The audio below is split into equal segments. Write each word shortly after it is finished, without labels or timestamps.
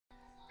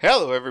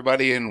Hello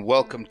everybody and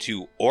welcome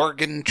to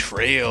Oregon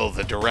Trail,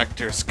 the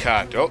director's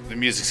cut. Oh, the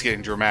music's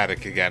getting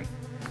dramatic again.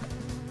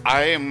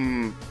 I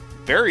am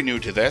very new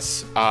to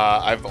this.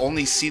 I've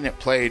only seen it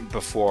played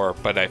before,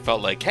 but I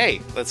felt like,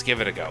 hey, let's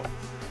give it a go.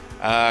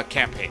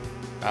 Campaign.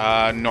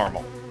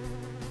 Normal.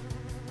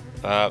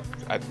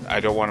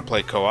 I don't want to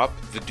play co-op.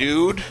 The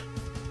dude,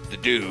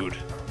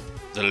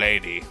 the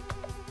lady,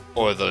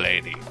 or the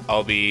lady.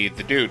 I'll be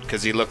the dude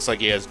because he looks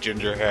like he has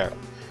ginger hair.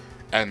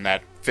 And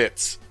that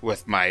fits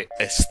with my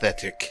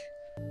aesthetic.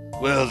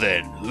 Well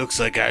then, looks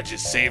like I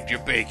just saved your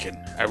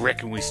bacon. I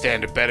reckon we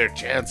stand a better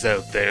chance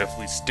out there if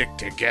we stick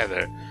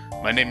together.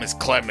 My name is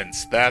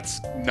Clemens.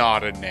 That's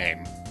not a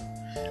name.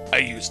 I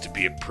used to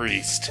be a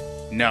priest.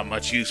 Not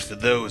much use for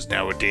those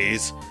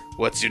nowadays.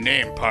 What's your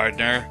name,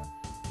 partner?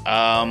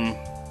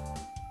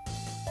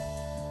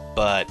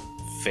 Butt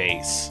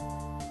face.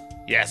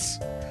 Yes,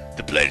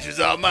 the pleasure's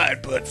all mine,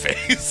 butt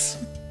face.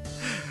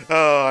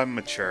 Oh, I'm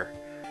mature.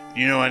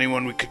 You know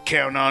anyone we could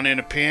count on in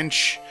a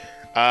pinch?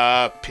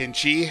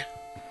 Pinchy.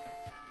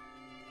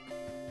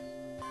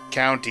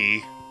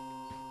 County.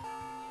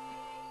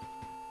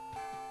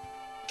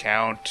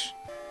 Count.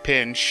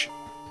 Pinch.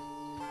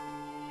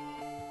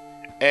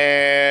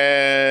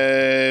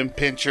 And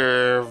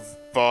Pincher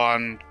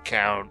Von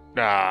Count.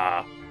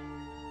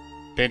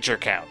 Pincher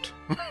Count.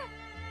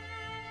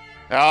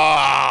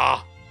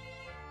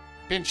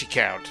 Pinchy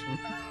Count.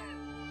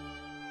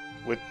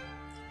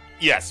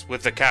 Yes,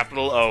 with the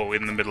capital O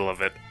in the middle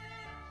of it.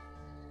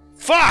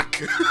 Fuck!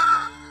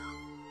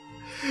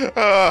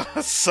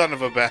 Son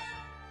of a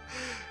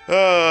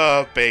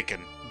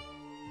bacon.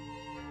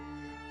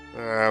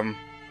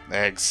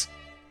 Eggs.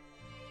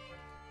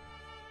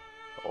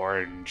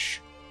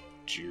 Orange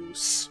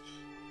juice.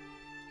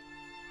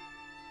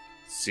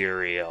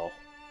 Cereal.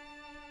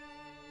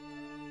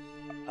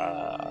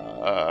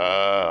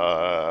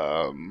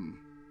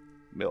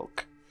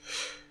 Milk.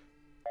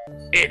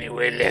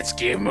 Anyway, let's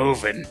get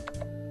moving.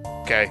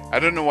 Okay, I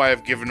don't know why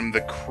I've given him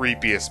the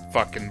creepiest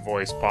fucking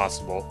voice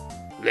possible.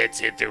 Let's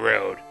hit the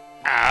road.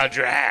 I'll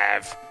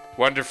drive.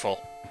 Wonderful.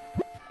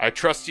 I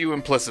trust you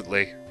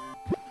implicitly.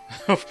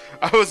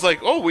 I was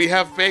like, oh, we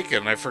have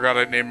bacon. I forgot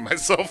I named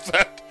myself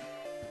that.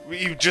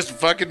 You just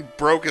fucking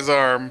broke his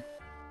arm.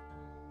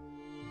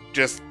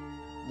 Just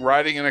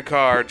riding in a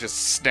car,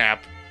 just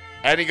snap.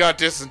 And he got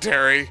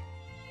dysentery.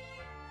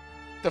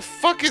 The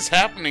fuck is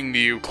happening to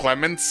you,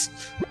 Clemens?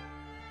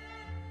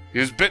 He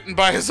was bitten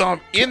by a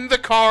zombie in the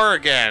car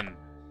again.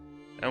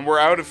 And we're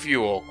out of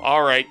fuel.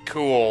 Alright,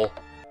 cool.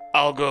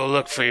 I'll go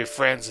look for your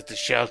friends at the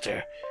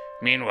shelter.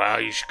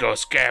 Meanwhile, you should go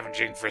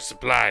scavenging for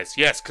supplies.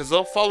 Yes, because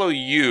they'll follow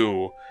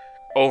you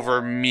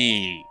over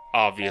me,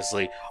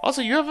 obviously.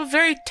 Also, you have a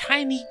very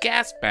tiny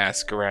gas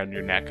mask around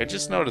your neck. I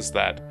just noticed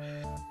that.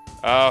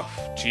 Oh,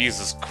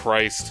 Jesus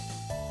Christ.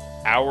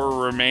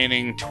 Hour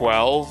remaining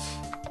 12?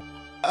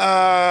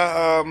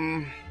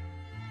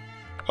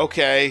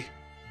 Okay.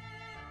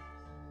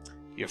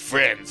 Your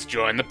friends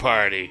join the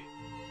party.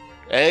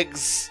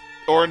 Eggs,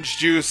 orange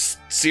juice,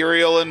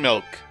 cereal, and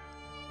milk.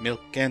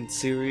 Milk and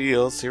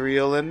cereal,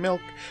 cereal and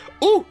milk.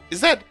 Ooh, is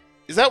that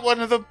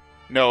one of them?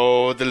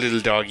 No, the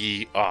little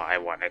doggy. Oh, I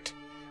want it.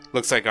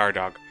 Looks like our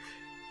dog.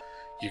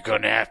 You're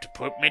gonna have to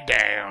put me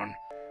down.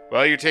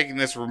 Well, you're taking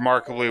this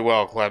remarkably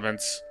well,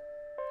 Clemens.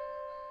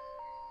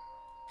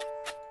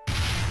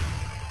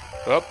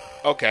 Oh,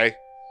 okay.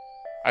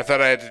 I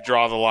thought I had to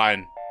draw the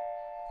line.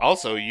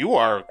 Also, you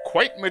are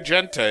quite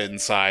magenta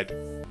inside.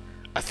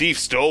 A thief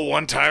stole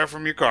one tire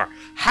from your car.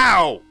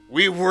 How?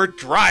 We were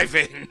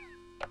driving.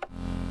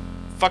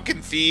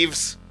 Fucking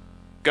thieves.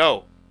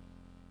 Go.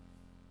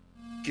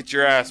 Get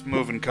your ass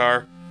moving,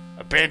 car.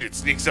 A bandit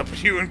sneaks up on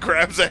you and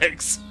grabs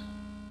eggs.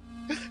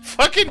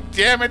 Fucking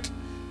damn it.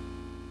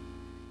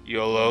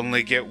 You'll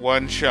only get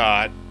one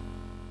shot.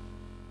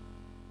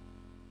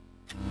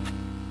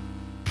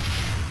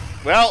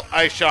 Well,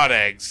 I shot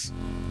eggs.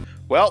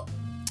 Well,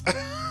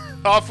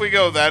 off we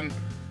go then.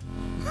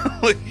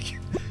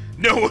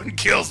 No one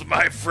kills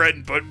my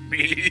friend but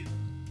me.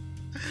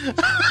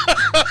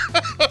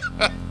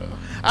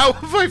 How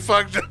have I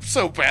fucked up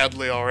so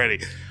badly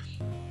already?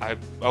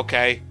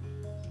 Okay.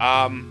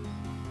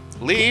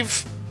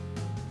 Leave?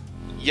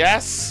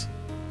 Yes?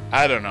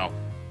 I don't know.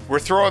 We're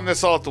throwing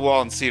this all at the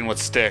wall and seeing what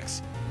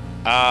sticks.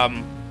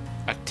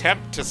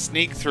 Attempt to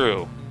sneak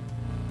through.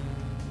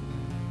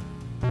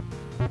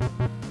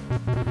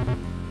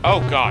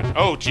 Oh god.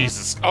 Oh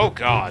Jesus. Oh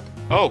god.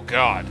 Oh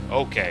god.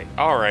 Okay.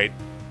 Alright.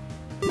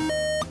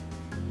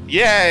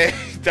 Yay!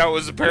 That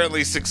was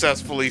apparently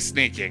successfully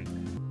sneaking.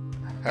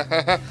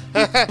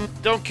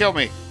 Don't kill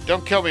me.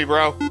 Don't kill me,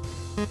 bro.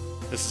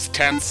 This is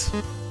tense.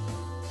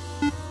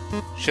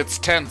 Shit's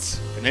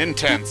tense and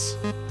intense.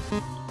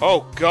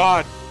 Oh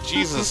god.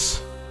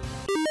 Jesus.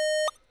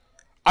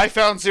 I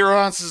found 0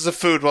 ounces of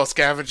food while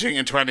scavenging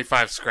and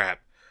 25 scrap.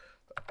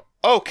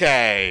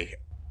 Okay.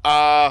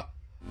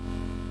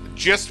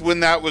 Just when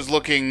that was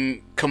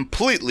looking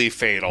completely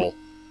fatal,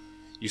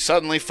 you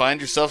suddenly find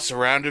yourself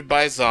surrounded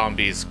by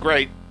zombies.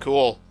 Great.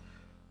 Cool.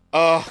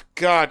 Oh,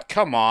 God,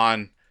 come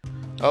on.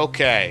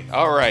 Okay,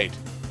 alright.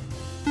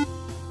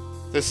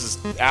 This is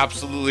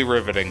absolutely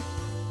riveting.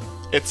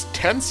 It's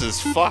tense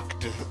as fuck,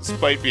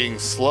 despite being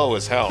slow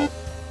as hell.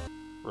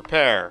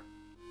 Repair.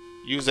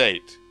 Use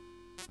 8.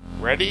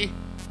 Ready?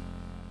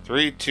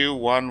 3, 2,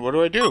 1, what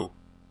do I do?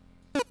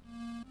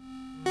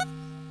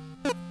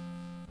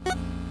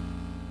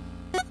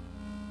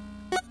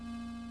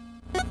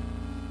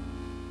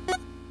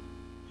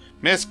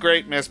 Miss,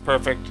 great, miss,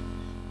 perfect.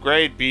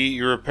 Grade B,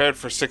 you repaired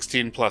for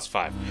 16 plus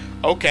 5.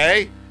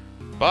 Okay.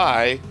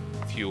 Buy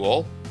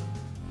fuel.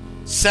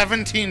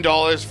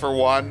 $17 for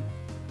one.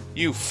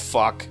 You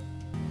fuck.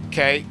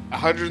 Okay,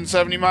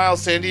 170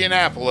 miles to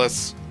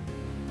Indianapolis.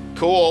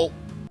 Cool.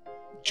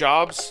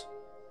 Jobs.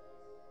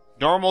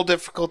 Normal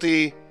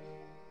difficulty.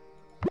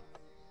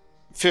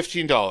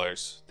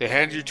 $15. They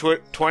hand you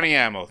 20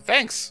 ammo.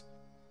 Thanks.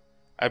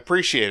 I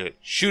appreciate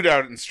it.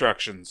 Shootout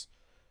instructions.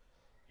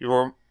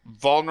 You're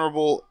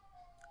vulnerable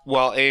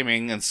while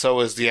aiming, and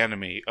so is the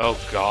enemy. Oh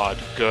god,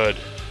 good.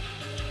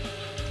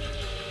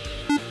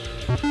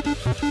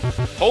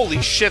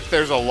 Holy shit,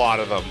 there's a lot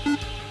of them.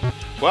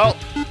 Well,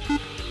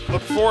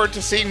 look forward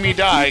to seeing me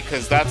die,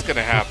 because that's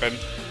gonna happen.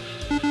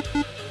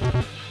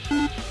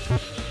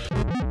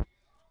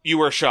 You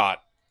were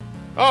shot.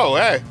 Oh,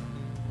 hey.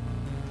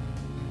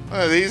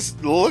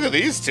 Look at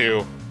these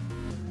two.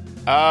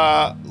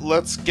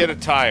 Let's get a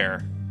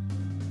tire.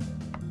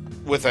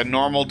 With a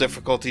normal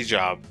difficulty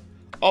job.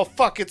 Oh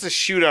fuck, it's a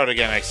shootout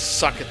again. I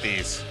suck at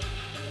these.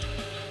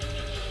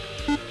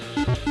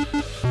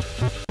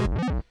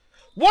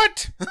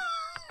 What?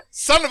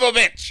 Son of a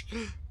bitch!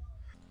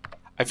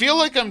 I feel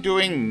like I'm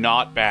doing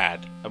not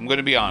bad. I'm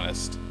gonna be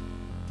honest.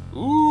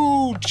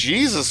 Ooh,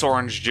 Jesus,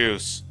 orange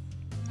juice.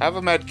 Have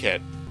a med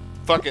kit.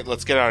 Fuck it,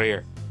 let's get out of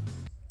here.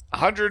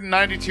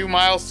 192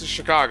 miles to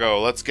Chicago.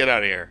 Let's get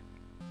out of here.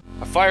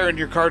 A fire in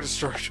your car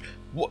destroyed.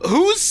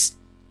 Who's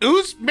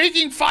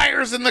making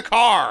fires in the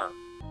car?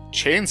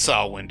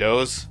 Chainsaw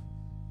windows.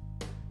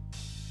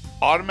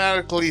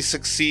 Automatically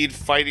succeed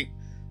fighting.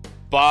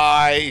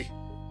 Bye.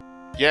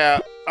 Yeah,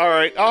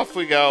 alright, off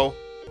we go.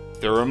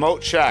 The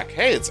remote shack.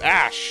 Hey, it's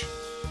Ash.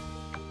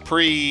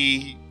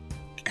 Pre-hand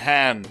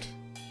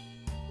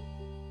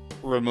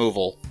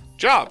removal.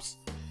 Jobs.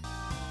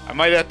 I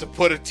might have to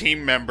put a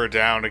team member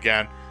down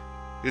again.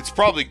 It's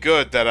probably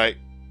good that I...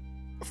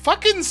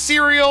 Fucking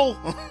cereal!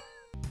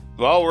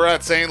 Well, we're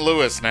at St.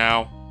 Louis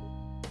now.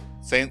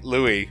 St.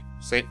 Louis.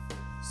 St.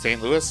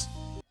 Louis?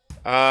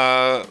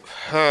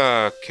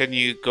 Can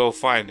you go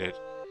find it?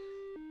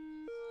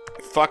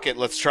 Fuck it,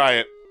 let's try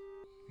it.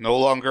 No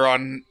longer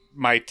on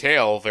my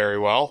tail very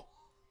well.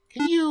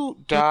 Can you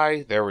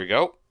die? There we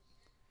go.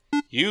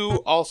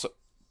 You also...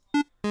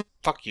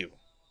 Fuck you.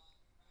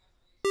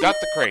 Got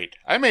the crate.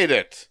 I made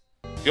it.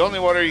 The only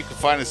water you can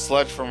find is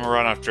sludge from a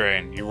runoff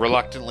drain. You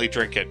reluctantly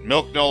drink it.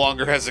 Milk no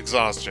longer has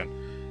exhaustion.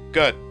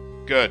 Good.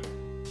 Good.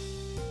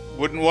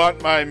 Wouldn't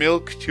want my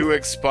milk to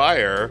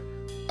expire.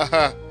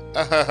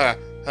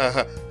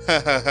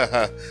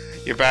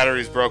 Your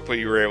battery's broke, but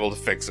you were able to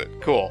fix it.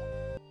 Cool.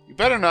 You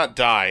better not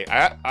die.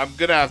 I'm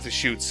gonna have to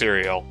shoot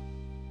cereal.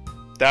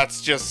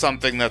 That's just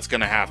something that's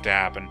gonna have to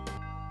happen.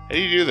 How do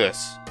you do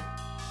this?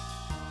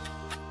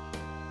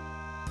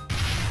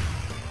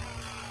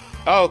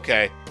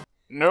 Okay.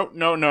 No.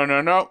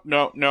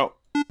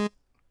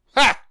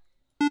 Ha!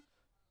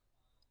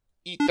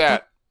 Eat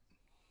that.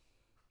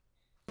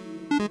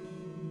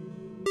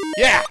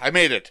 Yeah, I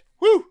made it.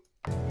 Woo!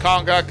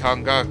 Conga,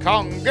 conga,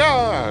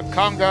 conga.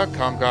 Conga,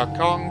 conga,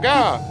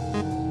 conga.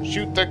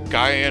 Shoot the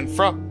guy in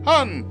front.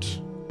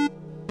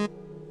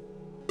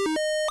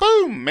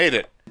 Boom! Made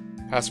it.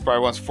 Passerby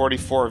wants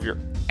 44 of your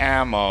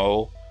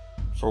ammo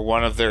for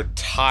one of their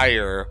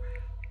tire.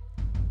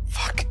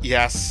 Fuck,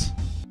 yes.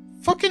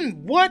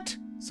 Fucking what?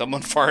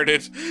 Someone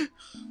farted.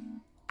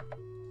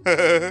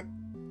 This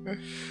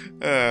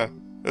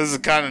is the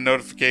kind of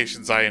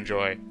notifications I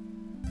enjoy.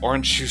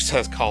 Orange juice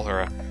has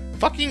cholera.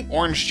 Fucking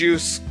orange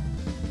juice.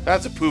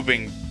 That's a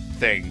pooping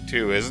thing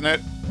too, isn't it?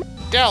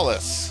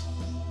 Dallas.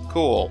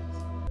 Cool.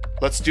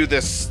 Let's do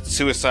this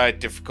suicide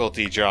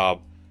difficulty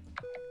job.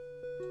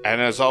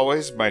 And as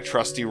always, my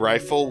trusty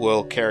rifle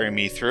will carry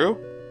me through.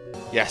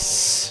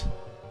 Yes.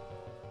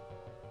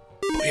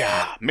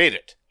 Yeah, made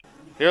it.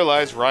 Here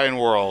lies Ryan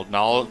World,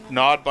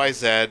 gnawed by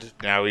Zed,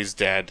 now he's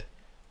dead.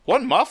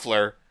 One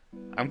muffler?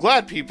 I'm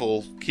glad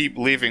people keep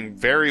leaving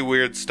very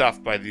weird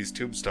stuff by these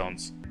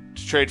tombstones.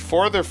 To trade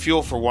 4 of their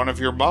fuel for 1 of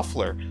your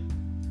muffler.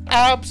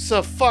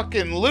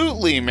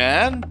 Abso-fucking-lutely,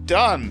 man!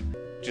 Done.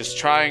 Just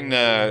trying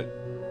to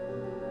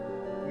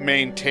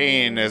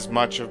maintain as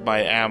much of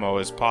my ammo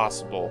as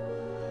possible.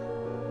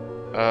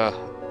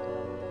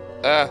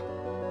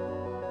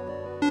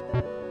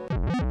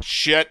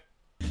 Shit.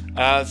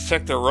 Let's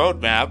check the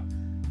roadmap.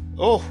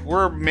 Oh,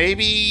 we're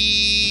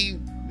maybe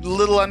a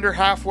little under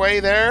halfway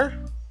there.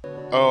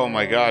 Oh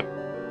my god.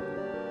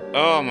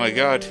 Oh my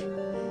god.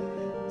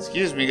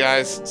 Excuse me,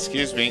 guys.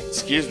 Excuse me.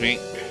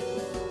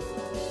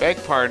 Beg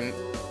pardon.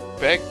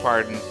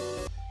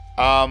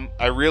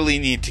 I really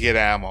need to get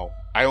ammo.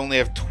 I only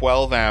have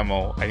 12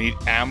 ammo. I need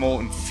ammo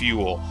and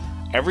fuel.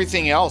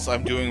 Everything else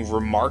I'm doing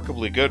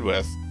remarkably good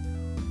with.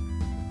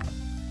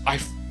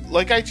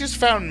 I just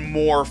found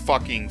more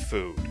fucking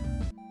food.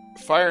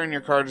 Fire in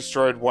your car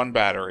destroyed 1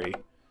 battery.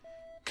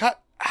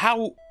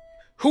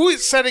 Who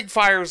is setting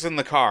fires in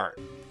the car?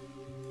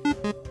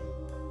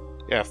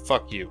 Yeah,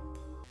 fuck you.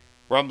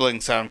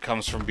 Rumbling sound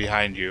comes from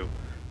behind you.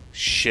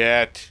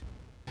 Shit.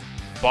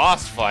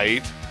 Boss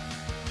fight?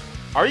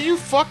 Are you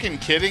fucking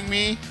kidding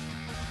me?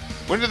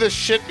 When did this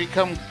shit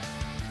become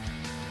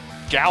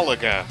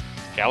Galaga?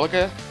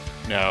 Galaga?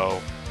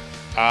 No.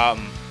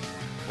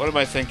 What am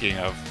I thinking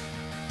of?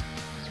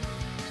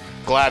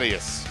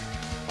 Gladius.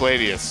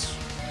 Gladius.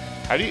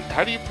 How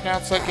do you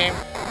pronounce that game?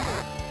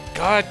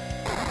 God.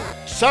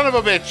 Son of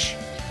a bitch!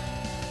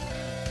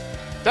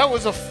 That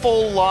was a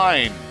full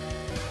line.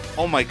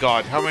 Oh my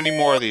god, how many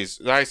more of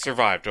these? I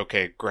survived.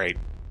 Okay, great.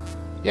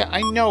 Yeah,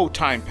 I know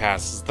time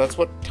passes. That's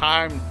what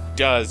time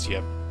does,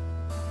 you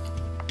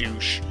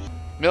douche.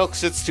 Milk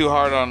sits too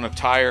hard on a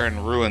tire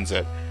and ruins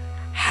it.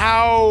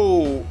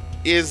 How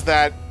is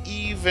that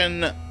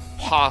even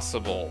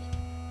possible?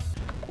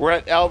 We're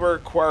at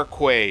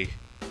Albuquerque.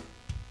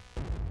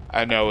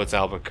 I know it's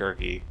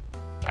Albuquerque.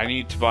 I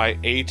need to buy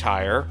a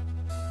tire.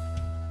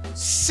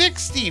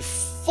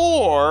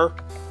 64?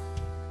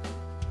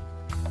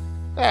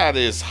 That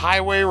is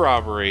highway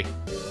robbery.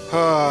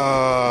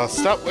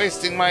 Stop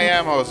wasting my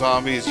ammo,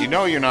 zombies. You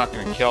know you're not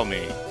gonna kill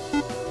me.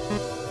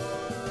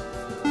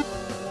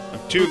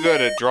 I'm too good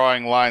at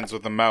drawing lines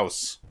with a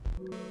mouse.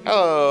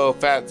 Hello,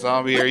 fat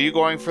zombie. Are you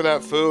going for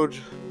that food?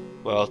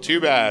 Well, too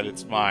bad.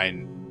 It's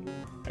mine.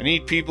 I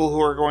need people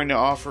who are going to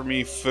offer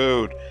me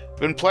food. I've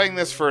been playing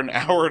this for an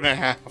hour and a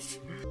half.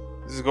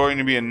 This is going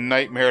to be a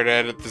nightmare to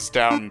edit this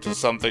down into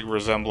something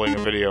resembling a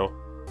video.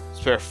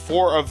 Spare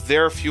 4 of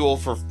their fuel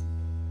for...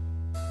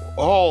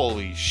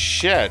 Holy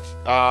shit.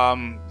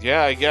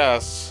 Yeah, I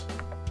guess.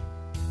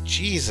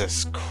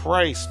 Jesus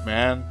Christ,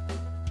 man.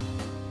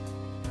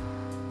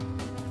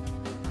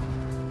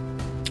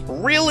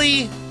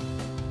 Really?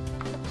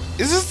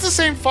 Is this the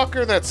same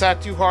fucker that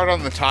sat too hard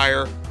on the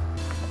tire?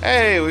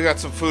 Hey, we got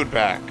some food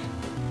back.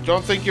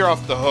 Don't think you're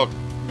off the hook,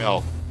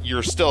 Milk.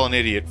 You're still an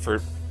idiot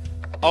for...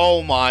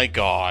 Oh my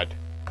god.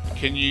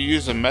 Can you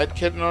use a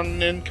medkit on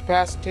an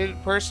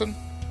incapacitated person?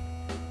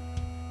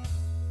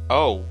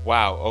 Oh,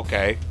 wow,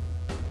 okay.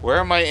 Where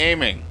am I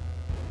aiming?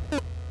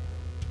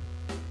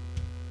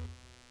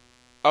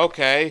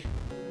 Okay.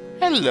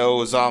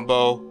 Hello,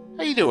 Zombo.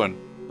 How you doing?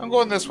 I'm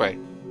going this way.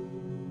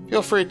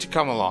 Feel free to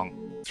come along.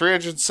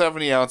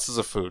 370 ounces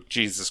of food.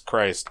 Jesus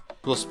Christ.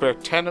 We'll spare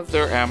 10 of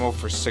their ammo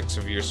for 6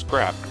 of your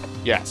scrap.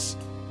 Yes,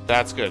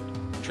 that's good.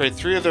 Trade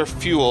 3 of their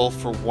fuel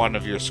for 1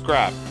 of your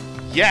scrap.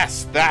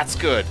 Yes, that's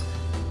good.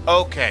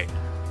 Okay.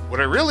 What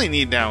I really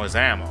need now is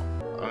ammo.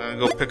 I'm gonna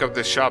go pick up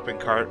this shopping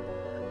cart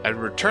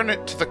and return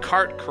it to the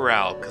cart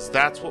corral, because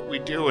that's what we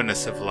do in a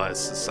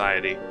civilized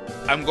society.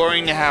 I'm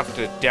going to have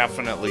to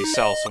definitely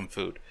sell some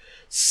food.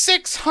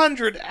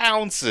 600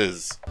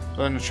 ounces! I'm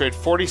going to trade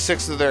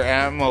 46 of their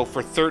ammo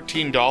for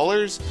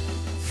 $13?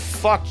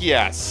 Fuck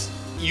yes.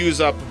 Use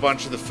up a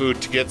bunch of the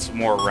food to get some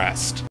more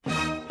rest.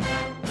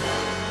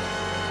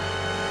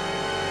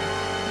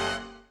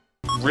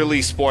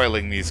 Really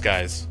spoiling these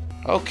guys.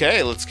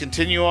 Okay, let's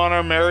continue on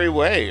our merry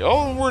way.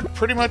 Oh, we're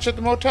pretty much at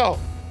the motel.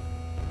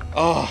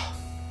 Oh.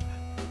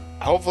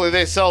 Hopefully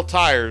they sell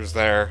tires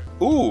there.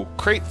 Ooh,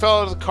 crate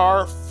fell out of the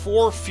car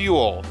for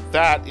fuel.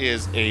 That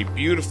is a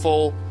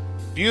beautiful,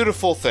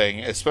 beautiful thing,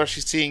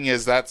 especially seeing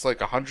as that's like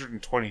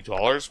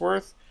 $120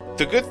 worth.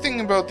 The good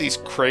thing about these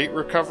crate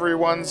recovery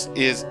ones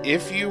is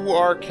if you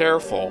are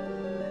careful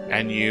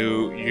and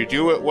you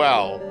do it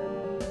well,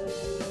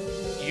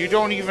 you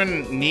don't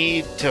even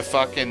need to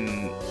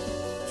fucking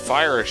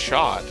fire a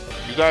shot.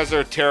 You guys are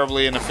a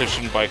terribly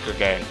inefficient biker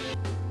gang.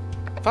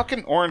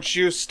 Fucking orange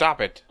juice, stop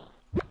it.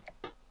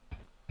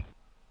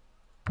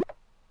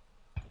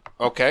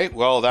 Okay,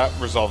 well, that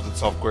resolved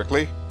itself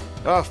quickly.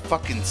 Oh,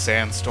 fucking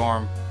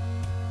sandstorm.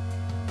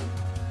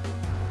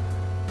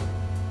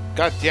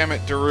 God damn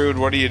it, Darude,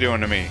 what are you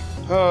doing to me?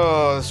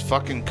 Oh, this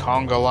fucking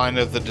conga line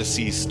of the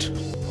deceased.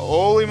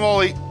 Holy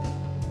moly.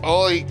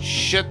 Holy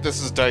shit,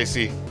 this is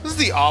dicey. This is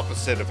the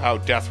opposite of how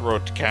Death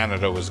Road to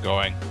Canada was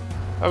going.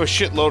 I have a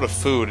shitload of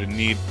food and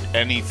need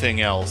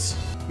anything else.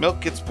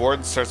 Milk gets bored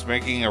and starts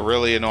making a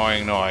really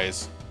annoying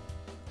noise.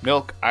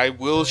 Milk, I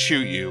will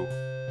shoot you.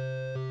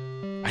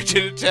 I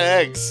did it to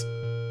eggs.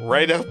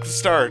 Right out the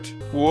start.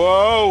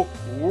 Whoa,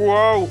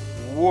 whoa,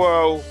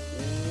 whoa,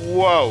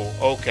 whoa.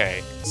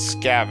 Okay,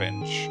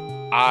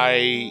 scavenge.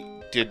 I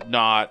did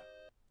not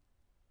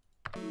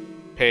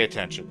pay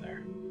attention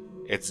there.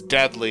 It's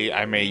deadly.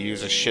 I may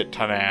use a shit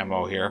ton of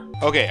ammo here.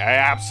 Okay, I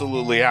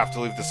absolutely have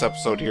to leave this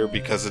episode here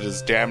because it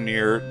is damn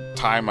near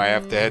time I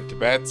have to head to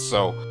bed,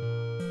 so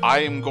I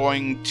am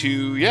going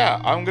to,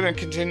 yeah, I'm going to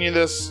continue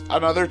this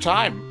another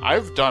time.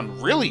 I've done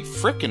really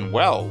frickin'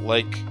 well.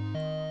 Like,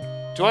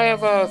 do I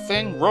have a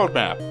thing?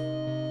 Roadmap.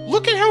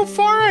 Look at how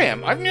far I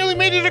am. I've nearly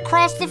made it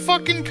across the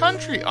fucking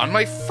country on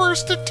my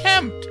first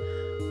attempt.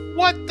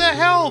 What the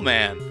hell,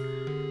 man?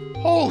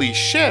 Holy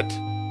shit.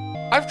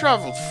 I've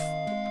traveled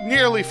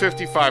nearly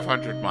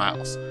 5,500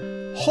 miles.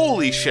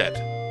 Holy shit.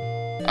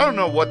 I don't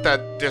know what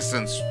that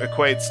distance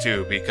equates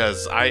to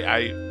because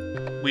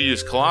we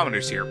use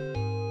kilometers here.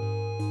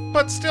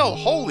 But still,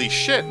 holy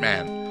shit,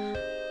 man.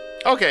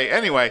 Okay,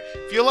 anyway,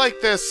 if you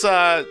like this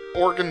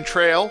Oregon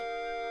Trail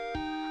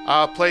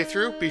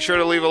playthrough, be sure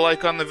to leave a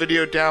like on the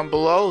video down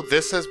below.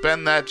 This has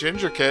been That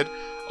Ginger Kid.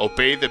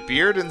 Obey the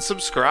beard and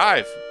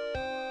subscribe.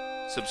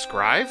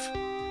 Subscribe?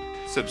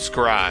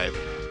 Subscribe.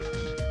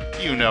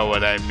 You know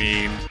what I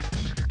mean.